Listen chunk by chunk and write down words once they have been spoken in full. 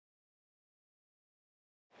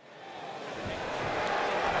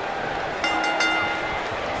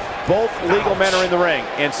Both legal men are in the ring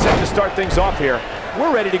and set to start things off here.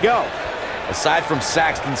 We're ready to go. Aside from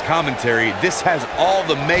Saxton's commentary, this has all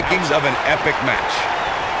the makings of an epic match.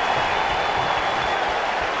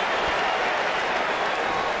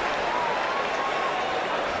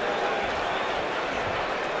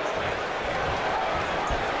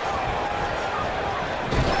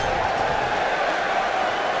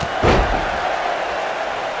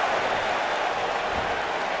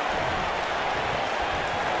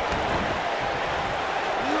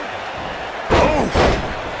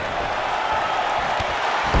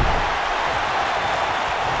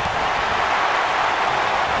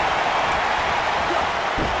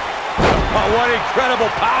 What incredible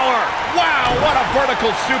power! Wow, what a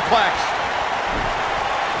vertical suplex!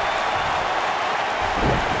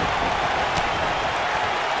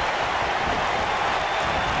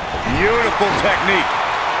 Beautiful technique.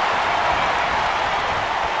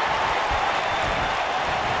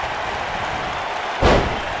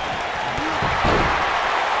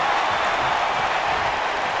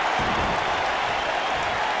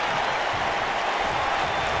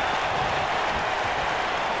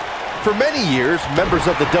 For many years, members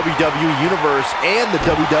of the WWE Universe and the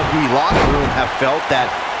WWE locker room have felt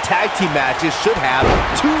that tag team matches should have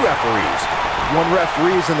two referees. One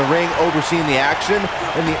referee is in the ring overseeing the action,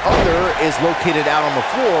 and the other is located out on the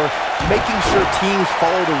floor, making sure teams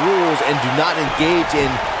follow the rules and do not engage in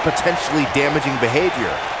potentially damaging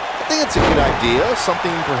behavior. I think it's a good idea,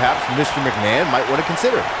 something perhaps Mr. McMahon might want to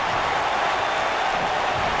consider.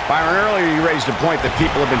 Byron, earlier you raised a point that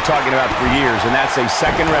people have been talking about for years, and that's a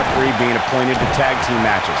second referee being appointed to tag team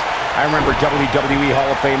matches. I remember WWE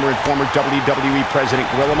Hall of Famer and former WWE President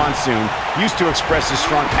Gorilla Monsoon used to express his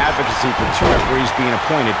strong advocacy for two referees being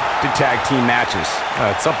appointed to tag team matches.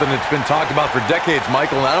 It's something that's been talked about for decades,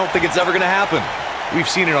 Michael, and I don't think it's ever going to happen. We've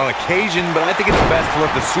seen it on occasion, but I think it's best to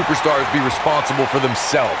let the superstars be responsible for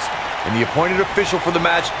themselves. And the appointed official for the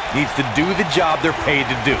match needs to do the job they're paid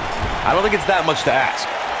to do. I don't think it's that much to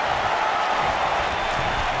ask.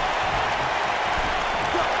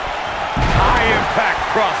 Impact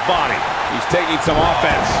crossbody. He's taking some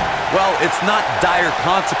offense. Well, it's not dire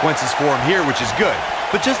consequences for him here, which is good.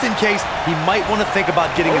 But just in case, he might want to think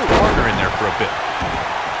about getting his partner in there for a bit.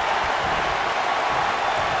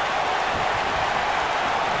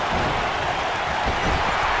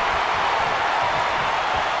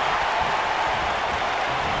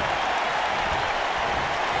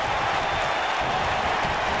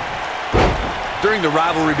 During the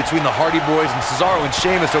rivalry between the Hardy Boys and Cesaro and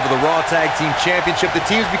Sheamus over the Raw Tag Team Championship, the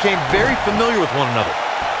teams became very familiar with one another.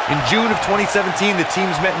 In June of 2017, the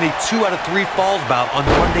teams met in a 2 out of 3 falls bout on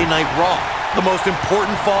Monday Night Raw. The most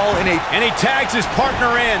important fall in a... And he tags his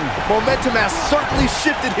partner in. Momentum has certainly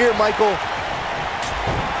shifted here, Michael.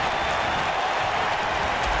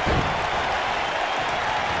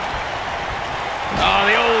 Oh,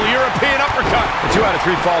 the old European uppercut. The 2 out of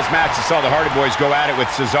 3 falls match that saw the Hardy Boys go at it with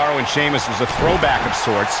Cesaro and Sheamus was a throwback of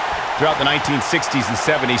sorts. Throughout the 1960s and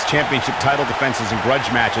 70s, championship title defenses and grudge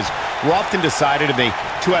matches were often decided in a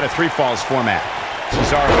 2 out of 3 falls format.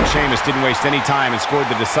 Cesaro and Sheamus didn't waste any time and scored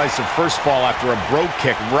the decisive first fall after a brogue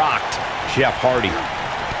kick rocked Jeff Hardy.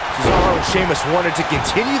 Cesaro and Sheamus wanted to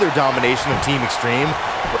continue their domination of Team Extreme.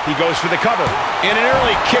 He goes for the cover. And an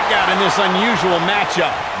early kick out in this unusual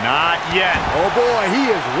matchup. Not yet. Oh boy, he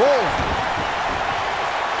is rolling.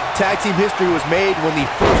 Tag team history was made when the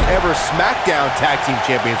first ever SmackDown Tag Team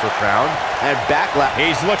Champions were crowned at Backlash.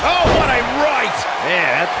 He's looking. Oh, what a right!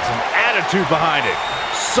 Man, that's some attitude behind it.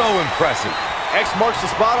 So impressive. X marks the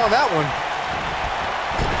spot on that one.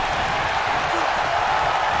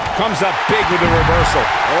 Comes up big with the reversal.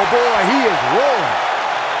 Oh boy, he is rolling.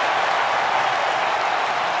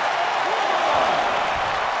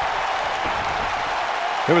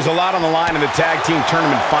 There was a lot on the line in the tag team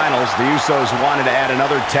tournament finals. The Usos wanted to add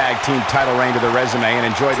another tag team title reign to their resume and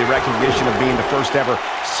enjoy the recognition of being the first ever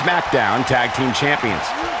SmackDown Tag Team Champions.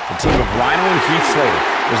 The team of Rhino and Heath Slater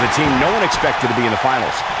was the team no one expected to be in the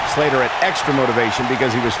finals. Slater had extra motivation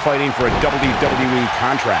because he was fighting for a WWE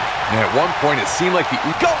contract. And at one point, it seemed like the...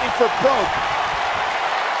 Going for broke.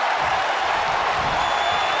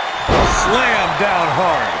 Slam down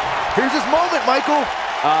hard. Here's his moment, Michael.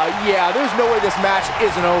 Yeah, there's no way this match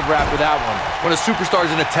isn't over after that one. When a superstar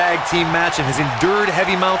is in a tag team match and has endured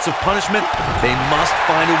heavy amounts of punishment, they must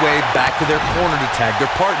find a way back to their corner to tag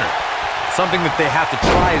their partner. Something that they have to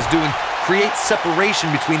try is doing create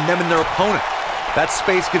separation between them and their opponent. That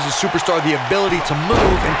space gives a superstar the ability to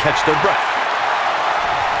move and catch their breath.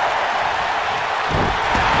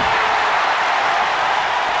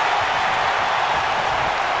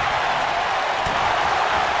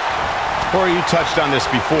 Corey, you touched on this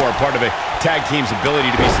before. Part of a tag team's ability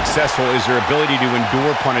to be successful is their ability to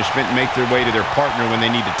endure punishment and make their way to their partner when they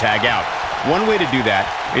need to tag out. One way to do that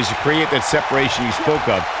is to create that separation you spoke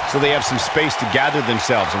of so they have some space to gather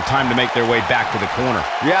themselves and time to make their way back to the corner.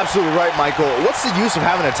 You're absolutely right, Michael. What's the use of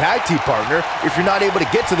having a tag team partner if you're not able to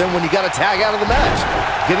get to them when you got to tag out of the match?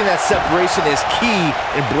 Getting that separation is key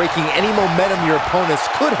in breaking any momentum your opponents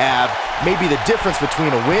could have, maybe the difference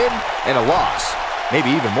between a win and a loss, maybe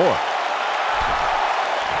even more.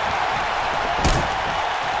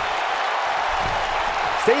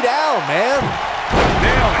 Stay down, man.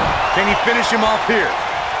 Nailed it. Can he finish him off here?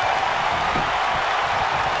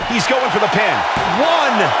 He's going for the pin.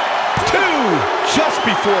 1, 2, just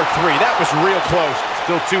before 3. That was real close.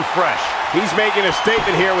 Still too fresh. He's making a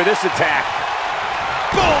statement here with this attack.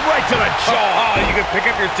 Boom, right to the jaw. Oh, you can pick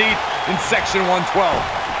up your teeth in section 112.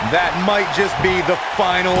 That might just be the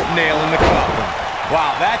final nail in the coffin.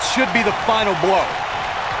 Wow, that should be the final blow.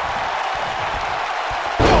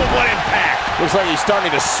 Oh, what impact. Looks like he's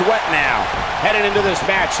starting to sweat now. Heading into this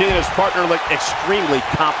match, he and his partner look extremely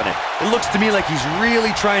confident. It looks to me like he's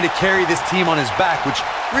really trying to carry this team on his back, which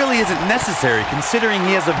really isn't necessary considering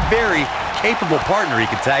he has a very capable partner he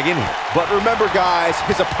could tag in here. But remember, guys,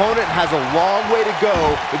 his opponent has a long way to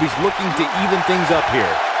go if he's looking to even things up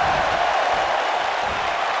here.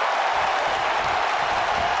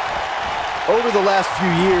 Over the last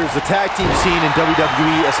few years, the tag team scene in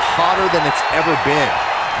WWE is hotter than it's ever been.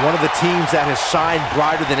 One of the teams that has shined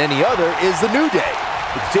brighter than any other is the New Day.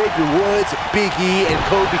 Xavier Woods, Big E, and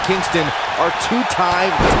Kofi Kingston are two-time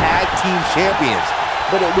tag team champions.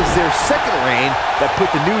 But it was their second reign that put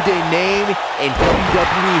the New Day name in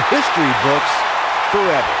WWE history books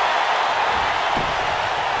forever.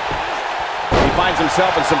 He finds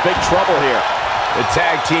himself in some big trouble here. The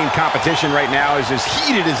tag team competition right now is as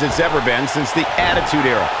heated as it's ever been since the Attitude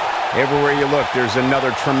Era. Everywhere you look, there's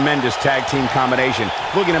another tremendous tag team combination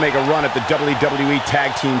looking to make a run at the WWE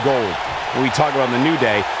Tag Team Gold. When we talk about the New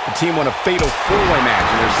Day, the team won a fatal four-way match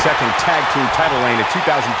in their second tag team title reign at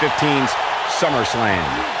 2015's SummerSlam.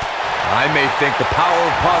 I may think the power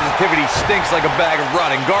of positivity stinks like a bag of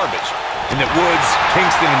rotting garbage, and that Woods,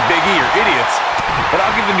 Kingston, and Big E are idiots, but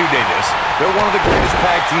I'll give the New Day this. They're one of the greatest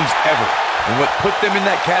tag teams ever, and what put them in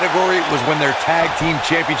that category was when their tag team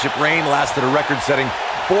championship reign lasted a record-setting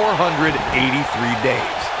 483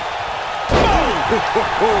 days.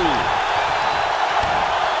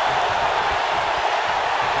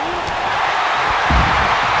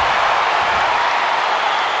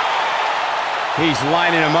 He's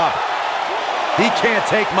lining him up. He can't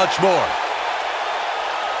take much more.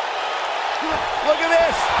 Look at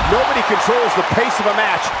this. Nobody controls the pace of a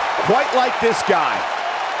match quite like this guy.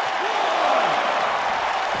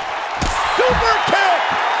 Super kick!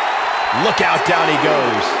 Look out, down he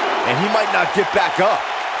goes. And he might not get back up.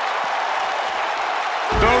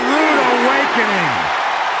 The Rude Awakening.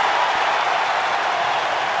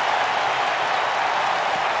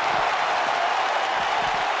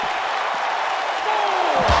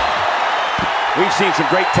 We've seen some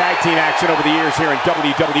great tag team action over the years here in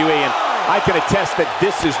WWE, and I can attest that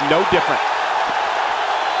this is no different.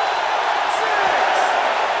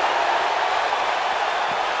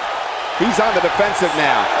 He's on the defensive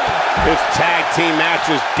now. This tag team match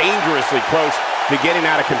is dangerously close to getting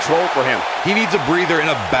out of control for him. He needs a breather in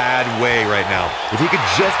a bad way right now. If he could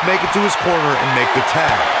just make it to his corner and make the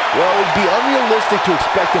tag. Well, it would be unrealistic to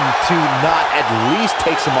expect him to not at least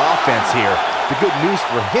take some offense here. The good news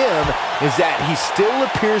for him is that he still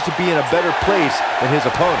appears to be in a better place than his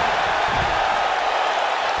opponent.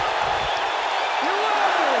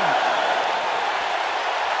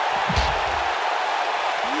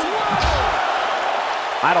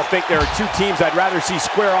 I don't think there are two teams I'd rather see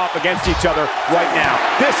square off against each other right now.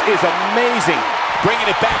 This is amazing. Bringing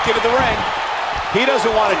it back into the ring. He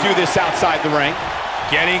doesn't want to do this outside the ring.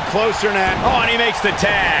 Getting closer now. Oh, and he makes the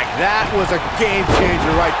tag. That was a game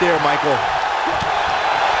changer right there, Michael.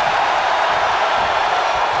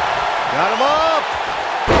 Got him up.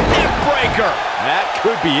 Neck breaker. That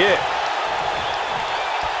could be it.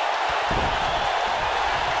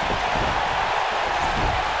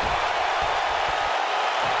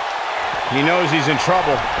 He knows he's in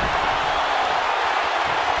trouble.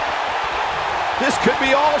 This could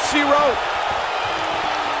be all she wrote.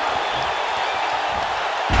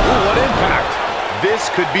 Ooh, what impact. This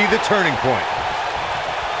could be the turning point.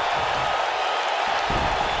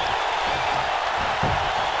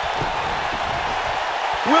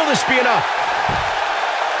 Will this be enough?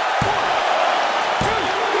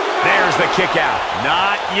 There's the kick out.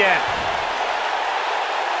 Not yet.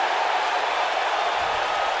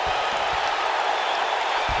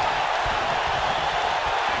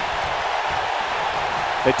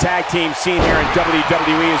 The tag team scene here in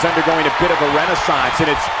WWE is undergoing a bit of a renaissance, and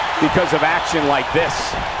it's because of action like this.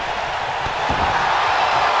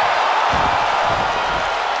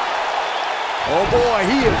 Oh boy,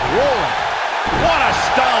 he is rolling. What a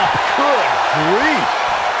stomp! Good grief.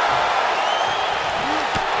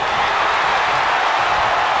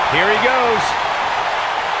 Here he goes.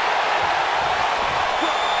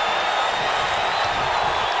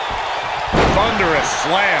 Thunderous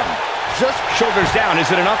slam. Just shoulders down.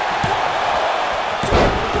 Is it enough?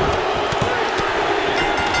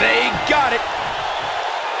 They got it.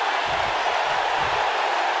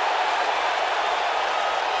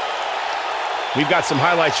 We've got some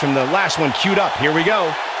highlights from the last one queued up. Here we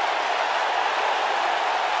go.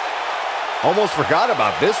 almost forgot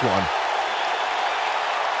about this one.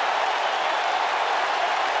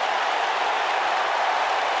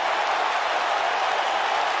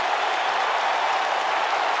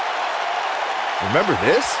 Remember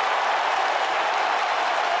this?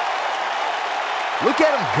 Look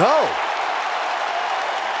at him go.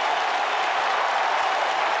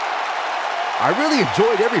 I really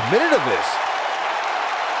enjoyed every minute of this.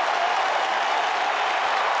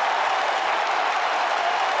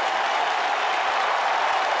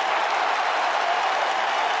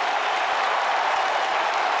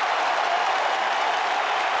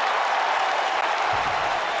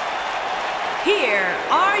 Here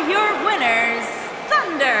are your winners,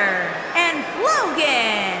 Thunder and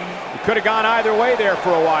Logan. It could have gone either way there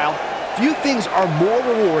for a while. Few things are more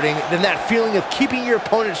rewarding than that feeling of keeping your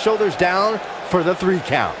opponent's shoulders down for the 3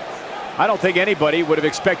 count. I don't think anybody would have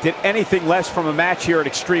expected anything less from a match here at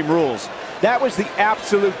Extreme Rules. That was the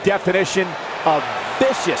absolute definition of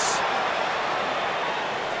vicious.